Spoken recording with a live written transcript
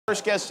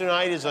First guest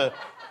tonight is a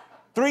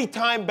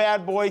three-time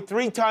bad boy,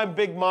 three-time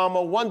big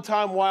mama,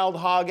 one-time wild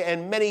hog,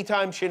 and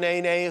many-time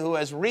Sheneneh, who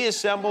has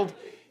reassembled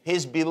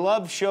his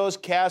beloved show's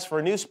cast for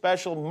a new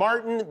special.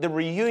 Martin, the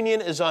reunion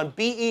is on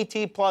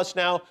BET Plus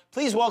now.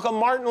 Please welcome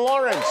Martin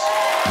Lawrence.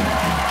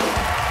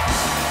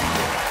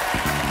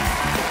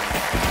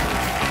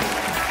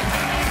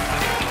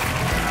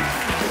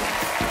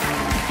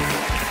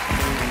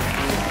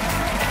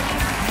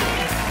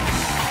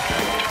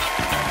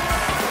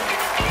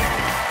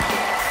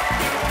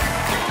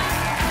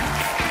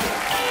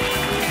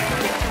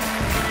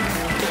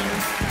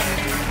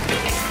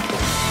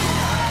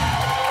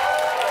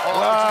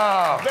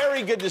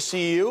 Good to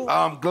see you.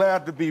 I'm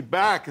glad to be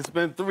back. It's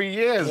been 3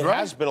 years, right? It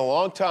has been a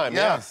long time.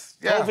 Yes,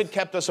 yeah. yes. COVID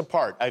kept us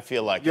apart, I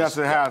feel like. Yes,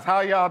 it has.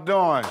 How y'all doing?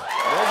 We're doing well.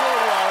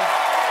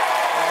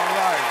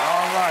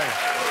 All right.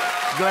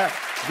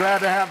 Glad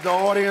to have the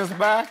audience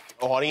back.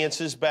 Audience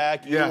is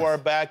back. Yes. You are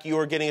back. You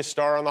are getting a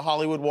star on the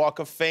Hollywood Walk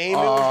of Fame. It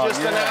was just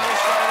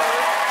announced.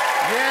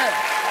 Yeah.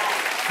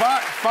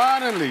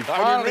 Finally,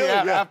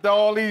 after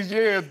all these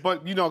years,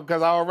 but you know,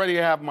 because I already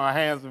have my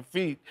hands and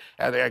feet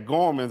at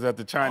Gorman's at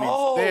the Chinese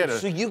Theater.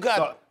 So you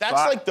got, that's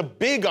like the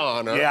big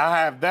honor. Yeah, I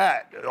have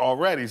that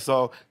already.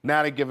 So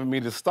now they're giving me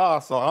the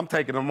star, so I'm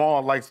taking them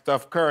all like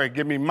Steph Curry.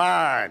 Give me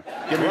mine.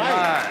 Give me mine.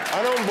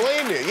 I don't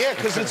blame you. Yeah,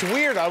 because it's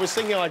weird. I was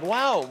thinking like,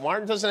 wow,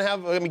 Martin doesn't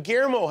have, I mean,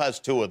 Guillermo has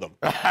 2 of them,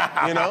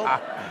 you know?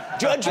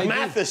 Judge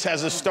Mathis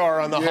has a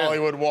star on the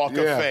Hollywood Walk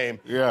of Fame.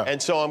 Yeah.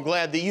 And so I'm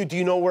glad that do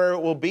you know where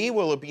it will be?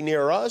 Will it be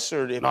near us?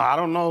 Or No, I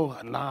don't know.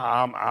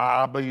 Nah,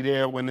 I'll be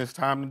there when it's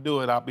time to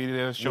do it. I'll be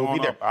there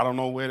showing up. I don't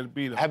know where to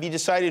be there. Have you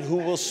decided who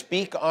will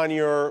speak on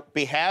your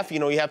behalf? You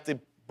know, you have to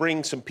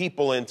bring some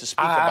people in to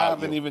speak about you. I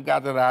haven't even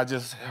got that. I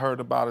just heard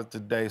about it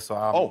today, so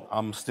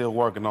I'm still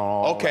working on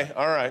all that.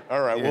 All right.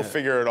 Yeah. We'll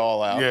figure it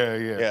all out. Yeah.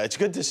 Yeah, it's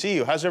good to see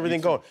you. How's everything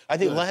going? I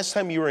think last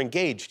time you were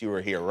engaged, you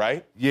were here,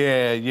 right?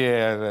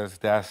 Yeah.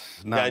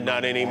 That's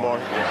not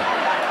anymore.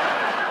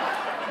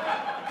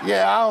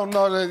 Yeah, I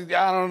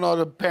don't know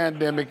the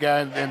pandemic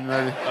and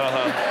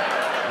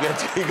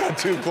You got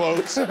too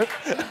close.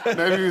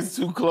 Maybe it's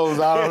too close.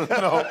 I don't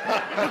know.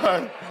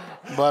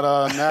 But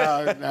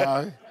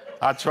now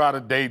I try the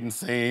dating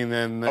scene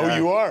and. Oh,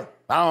 you are?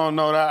 I don't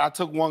know that. I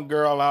took one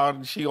girl out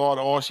and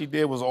all she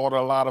did was order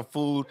a lot of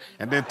food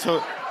and then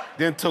took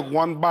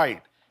one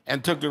bite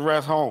and took the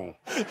rest home.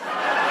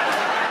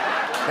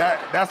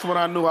 That's when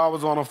I knew I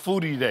was on a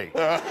foodie date.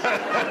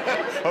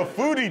 A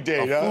foodie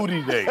date, A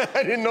foodie date.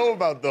 I didn't know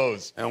about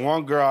those. And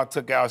one girl I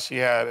took out, she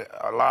had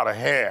a lot of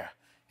hair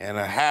and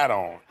a hat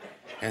on.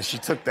 And she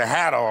took the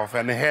hat off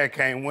and the hair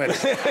came with it.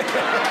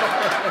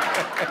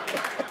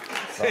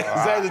 Is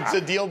that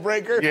a deal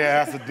breaker?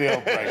 Yeah, that's a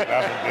deal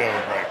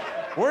breaker.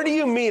 Where do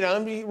you meet?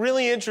 I'm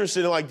really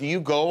interested in, like, do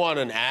you go on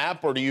an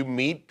app or do you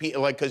meet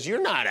people? Like, because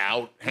you're not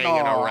out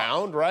hanging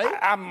around, right?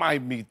 I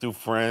might meet through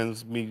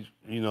friends,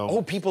 you know.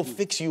 Oh, people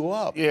fix you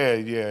up. Yeah.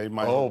 It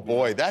might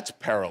boy, that's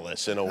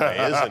perilous in a way,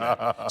 isn't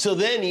it? So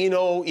then, you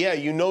know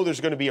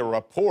there's going to be a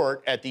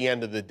report at the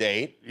end of the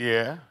date.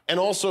 Yeah. And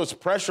also it's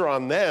pressure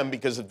on them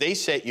because if they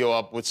set you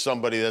up with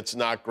somebody that's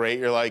not great,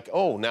 you're like,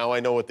 oh, now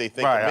I know what they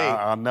think of me.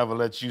 I'll never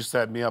let you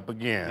set me up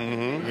again.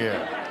 Mm-hmm.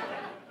 Yeah.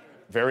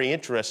 Very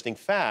interesting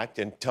fact,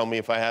 and tell me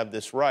if I have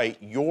this right.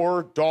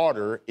 Your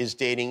daughter is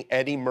dating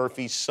Eddie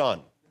Murphy's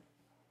son.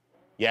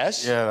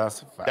 Yes? Yeah,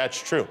 that's a fact.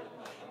 That's true.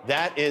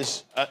 That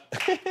is, and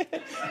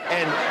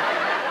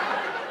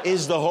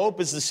is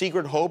the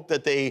secret hope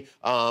that they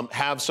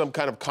have some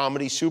kind of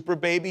comedy super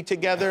baby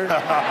together?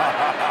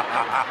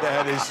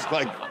 That is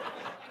like,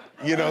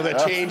 you know,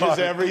 that changes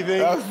everything?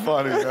 That's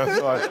funny.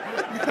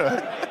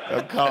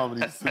 A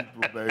comedy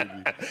super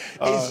baby.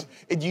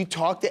 Did you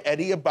talk to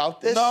Eddie about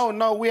this?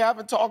 No, we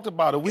haven't talked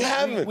about it. We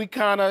haven't? We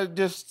kind of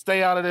just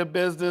stay out of their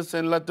business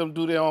and let them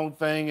do their own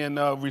thing and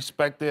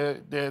respect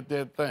their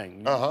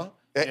thing.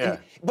 Yeah.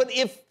 But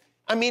if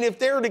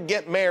they're to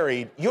get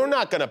married, you're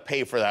not going to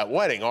pay for that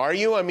wedding, are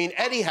you? I mean,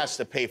 Eddie has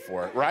to pay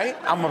for it, right?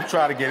 I'm going to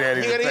try to get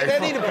Eddie to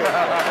pay for it.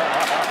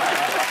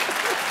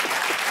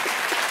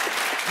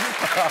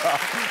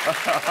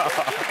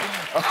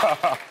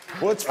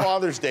 What's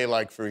Father's Day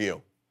like for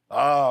you?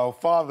 Oh,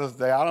 Father's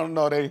Day, I don't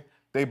know.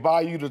 They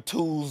buy you the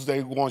tools.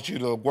 They want you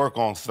to work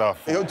on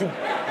stuff. Do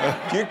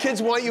your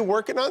kids want you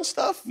working on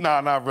stuff?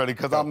 No, not really,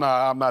 because I'm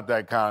not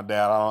that kind of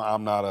dad.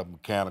 I'm not a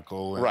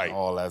mechanical and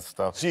all that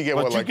stuff. So you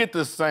get you get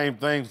the same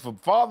things.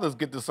 Fathers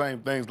get the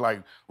same things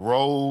like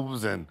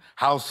robes and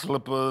house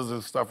slippers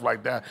and stuff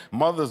like that.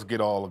 Mothers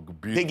get all the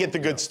beautiful. They get the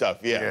good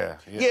stuff, yeah.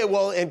 Yeah,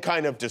 well, and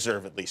kind of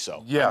deservedly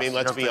so. Yes, I mean,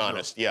 let's be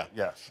honest,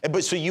 Yes.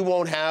 But so you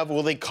won't have,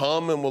 will they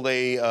come and will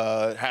they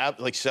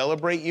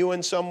celebrate you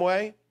in some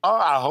way? Oh,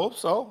 I hope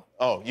so.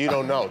 Oh, you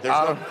don't know.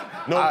 There's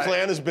no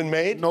plan has been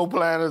made? No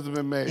plan has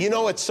been made. You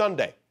know it's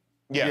Sunday.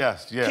 Yeah.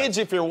 Yes. Kids,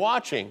 if you're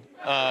watching,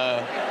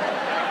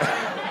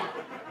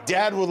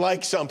 Dad would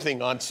like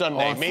something on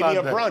Sunday. Maybe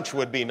a brunch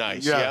would be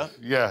nice, Yeah.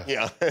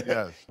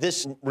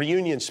 This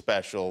reunion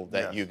special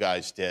that you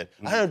guys did,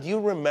 I don't know, do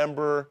you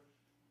remember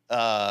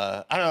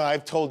I don't know,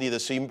 I've told you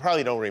this, so you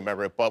probably don't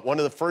remember it, but one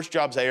of the first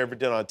jobs I ever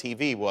did on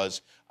TV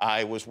was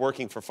I was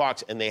working for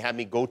Fox, and they had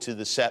me go to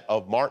the set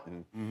of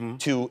Martin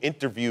to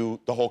interview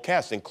the whole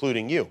cast,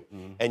 including you.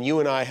 And you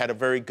and I had a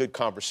very good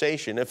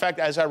conversation. In fact,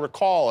 as I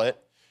recall it,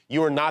 you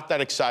were not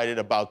that excited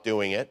about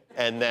doing it.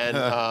 And then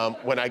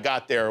when I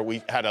got there,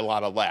 we had a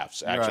lot of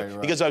laughs, actually,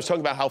 because I was talking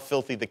about how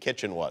filthy the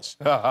kitchen was.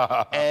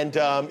 And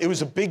it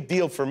was a big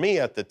deal for me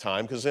at the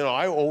time, because, you know,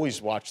 I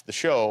always watched the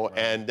show,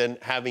 and then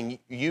having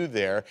you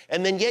there.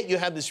 And then yet you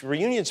had this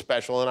reunion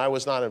special, and I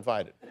was not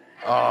invited.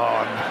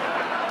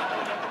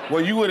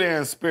 Well, you were there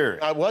in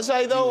spirit. Was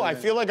I, though? I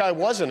feel like I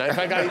wasn't. In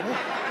fact,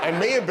 I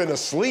may have been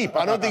asleep.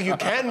 I don't think you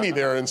can be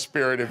there in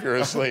spirit if you're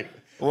asleep.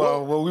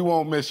 Well, we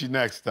won't miss you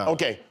next time.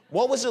 Okay.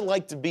 What was it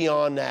like to be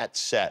on that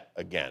set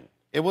again?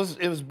 It was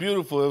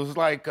beautiful. It was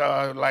like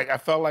I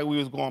felt like we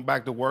was going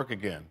back to work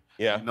again.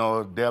 Yeah. You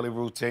know, daily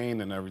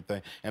routine and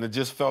everything. And it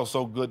just felt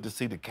so good to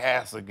see the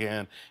cast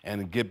again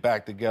and get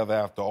back together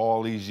after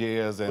all these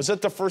years. And was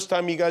that the first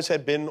time you guys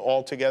had been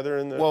all together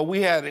in the? Well,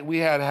 we had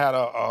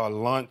a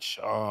lunch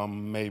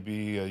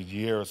maybe a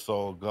year or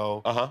so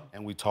ago.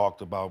 And we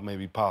talked about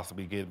maybe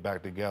possibly getting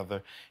back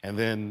together. And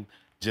then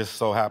just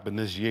so happened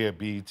this year,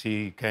 BET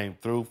came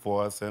through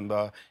for us, and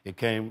it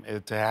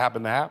happened to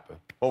happen.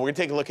 Well, we're going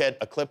to take a look at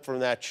a clip from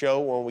that show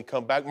when we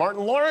come back.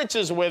 Martin Lawrence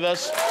is with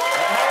us. Martin,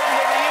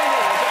 the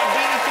reunion. It's on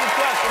BET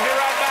Plus. We'll be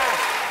right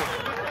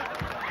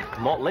back.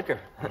 Malt liquor.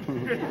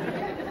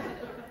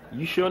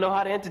 You sure know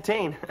how to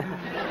entertain.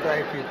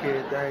 Thank you,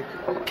 kid. Thank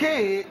you.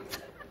 Kid,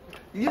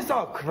 you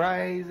so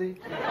crazy.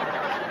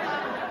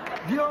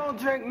 You don't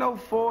drink no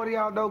 40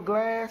 out no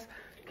glass.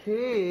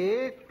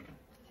 Kid.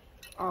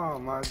 Oh,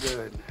 my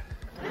goodness.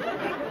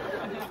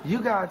 You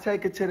gotta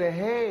take it to the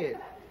head.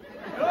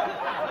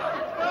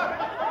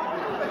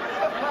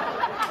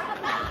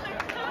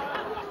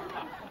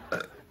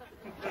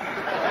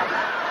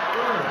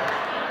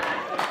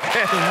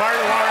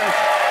 Martin Lawrence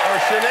or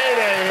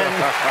Sheneneh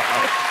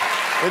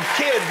with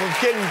Kid from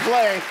Kid and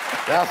Play.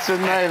 That's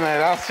Sheneneh.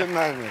 That's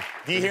Sheneneh.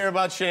 Do you hear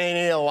about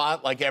Sheneneh a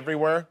lot, like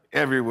everywhere?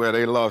 Everywhere.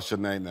 They love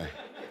Sheneneh.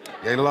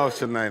 They love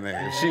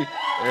Sheneneh. She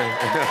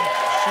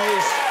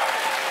is.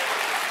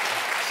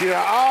 She's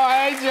like, oh,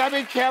 hey,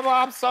 Jimmy Kimmel,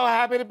 I'm so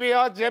happy to be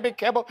on Jimmy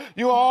Kimmel.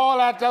 You all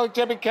I know,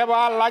 Jimmy Kimmel,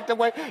 I like the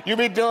way you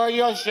be doing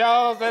your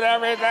shows and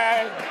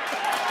everything.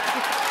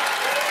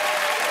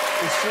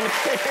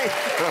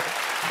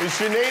 Is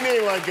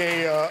Sheneneh like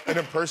an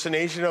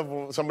impersonation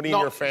of somebody in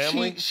your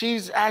family?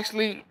 She's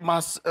actually my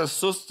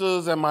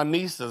sisters and my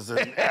nieces,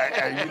 and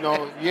you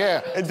know,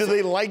 yeah. And do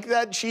they like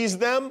that she's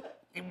them?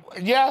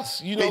 Yes,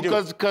 you know,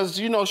 because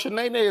you know,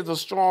 Sheneneh is a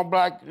strong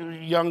black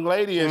young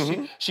lady,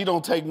 and she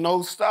don't take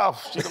no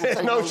stuff. She don't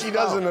take no, she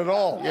doesn't at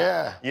all.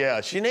 Yeah. Yeah,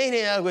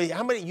 Sheneneh,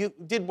 how many, you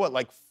did what,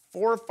 like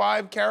 4 or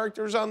 5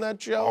 characters on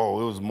that show?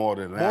 Oh, it was more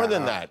than that. More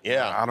than that,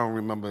 yeah. I don't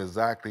remember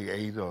exactly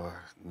 8 or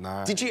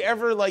 9. Did you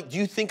ever, like, do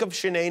you think of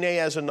Sheneneh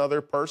as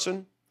another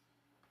person?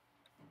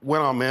 When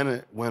I'm in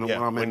it, when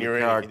I'm in the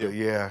character,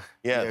 yeah.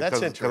 Yeah, that's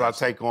interesting.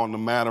 Because I take on the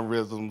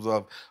mannerisms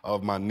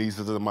of my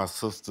nieces and my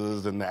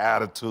sisters and the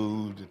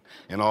attitude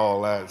and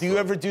all that. Do you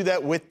ever do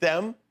that with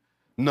them?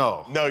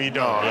 No. No, you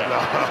don't.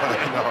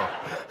 No.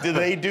 Do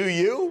they do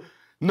you?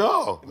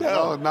 No, not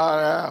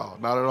at all.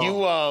 Not at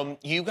all.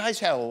 You guys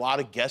had a lot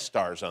of guest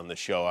stars on the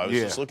show. I was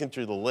just looking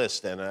through the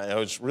list, and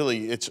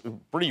it's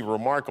pretty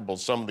remarkable,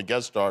 some of the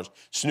guest stars.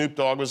 Snoop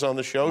Dogg was on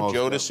the show,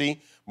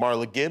 Jodeci,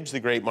 Marla Gibbs, the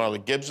great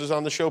Marla Gibbs was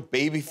on the show,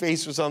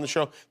 Babyface was on the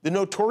show, the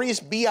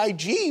Notorious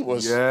B.I.G.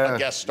 was a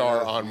guest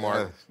star on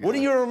Martin. What do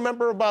you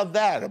remember about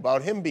that,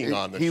 about him being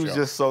on the show? He was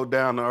just so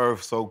down to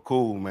earth, so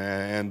cool,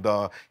 man,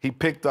 and he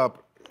picked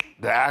up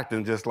the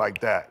acting just like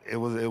that. It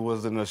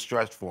wasn't a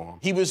stretch for him.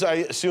 He was, I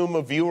assume,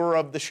 a viewer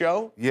of the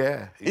show?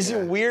 Yeah. Is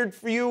it weird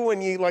for you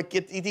when you like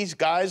get these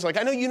guys? Like,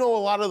 I know you know a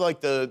lot of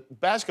like the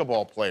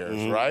basketball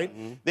players, right?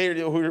 They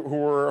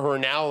who are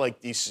now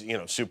like these, you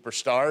know,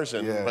 superstars,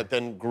 and but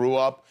then grew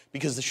up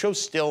because the show's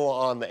still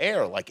on the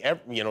air. Like,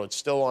 you know, it's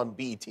still on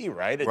BET,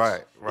 right?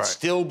 It's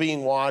still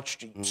being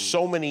watched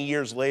so many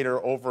years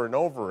later, over and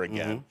over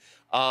again.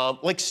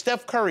 Like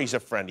Steph Curry's a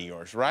friend of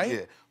yours, right?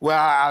 Yeah. Well,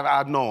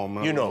 I know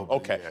him. You know him,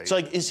 okay. Yeah, so,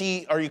 like,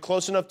 are you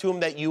close enough to him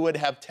that you would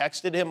have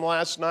texted him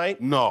last night?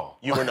 No.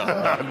 You were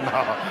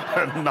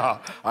not? No.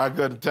 I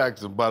couldn't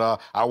text him, but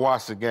I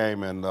watched the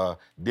game, and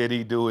did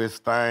he do his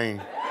thing?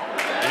 He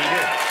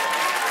did.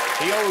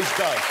 He always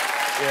does.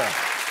 Yeah.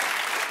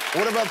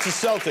 What about the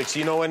Celtics?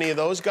 You know any of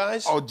those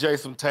guys? Oh,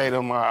 Jayson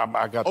Tatum.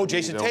 I got. Oh,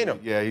 Jayson Tatum.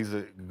 Yeah, he's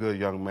a good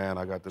young man.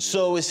 I got to.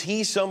 So is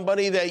he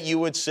somebody that you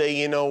would say,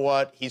 you know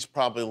what? He's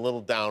probably a little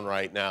down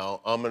right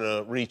now. I'm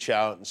gonna reach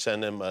out and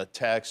send him a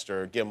text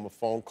or give him a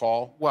phone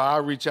call. Well,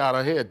 I'll reach out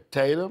ahead,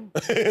 Tatum.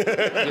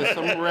 Get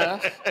some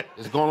rest.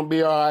 It's gonna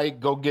be all right.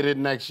 Go get it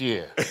next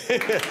year. I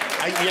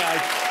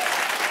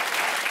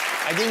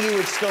think you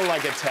would still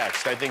like a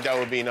text. I think that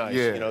would be nice.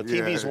 Yeah, you know,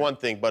 TV's one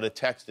thing, but a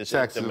text is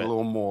intimate. Text is a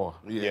little more.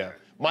 Yeah.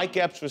 Mike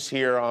Epps was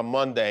here on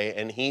Monday,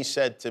 and he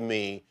said to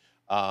me,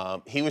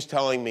 he was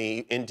telling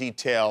me in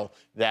detail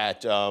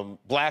that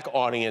black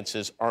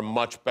audiences are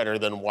much better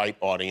than white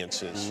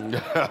audiences.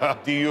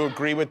 Do you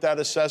agree with that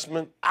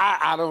assessment?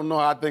 I don't know.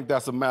 I think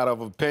that's a matter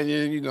of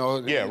opinion, you know.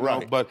 Yeah,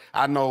 right. But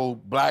I know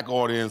black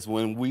audience,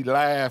 when we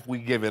laugh, we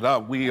give it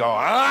up. We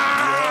are,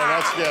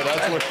 ah! Yeah,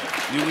 that's what...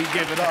 we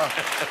give it up,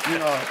 you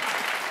know,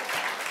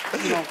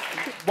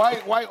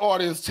 white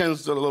audience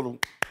tends to a little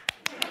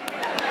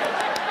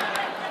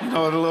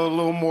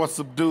more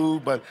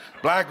subdued, but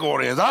black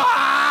audience,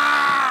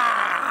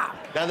 ah!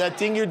 Now, that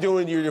thing you're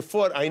doing to your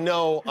foot, I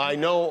know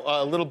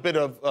a little bit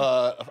of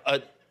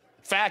a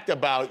fact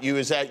about you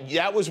is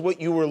that was what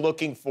you were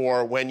looking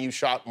for when you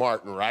shot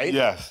Martin, right?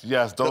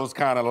 Yes, those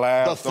kind of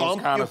laughs. The thump,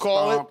 those kind you of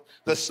call stomp, it?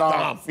 The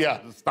stomp, yeah.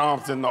 The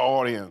stomps in the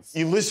audience.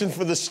 You listen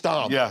for the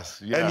stomp.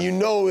 Yes. And you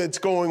know it's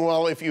going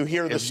well if you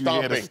hear the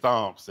stomping. If you hear the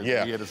stomps. If you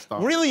hear the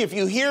stomps. Really, if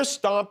you hear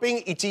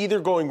stomping, it's either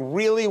going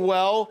really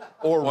well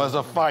or it's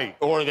a fight.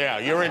 Or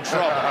you're in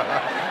trouble.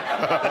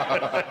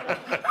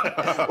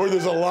 Or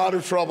there's a lot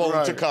of trouble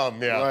to come,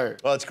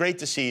 Right. Well, it's great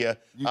to see you.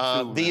 You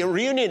too, the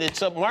reunion,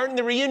 Martin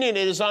the Reunion,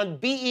 it is on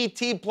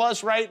BET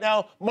Plus right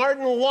now.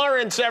 Martin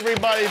Lawrence,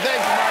 everybody.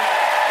 Thanks, Martin.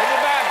 We'll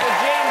be back with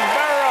James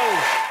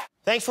Burrows.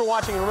 Thanks for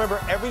watching, and remember,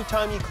 every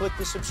time you click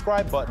the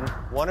subscribe button,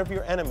 one of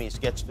your enemies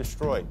gets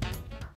destroyed.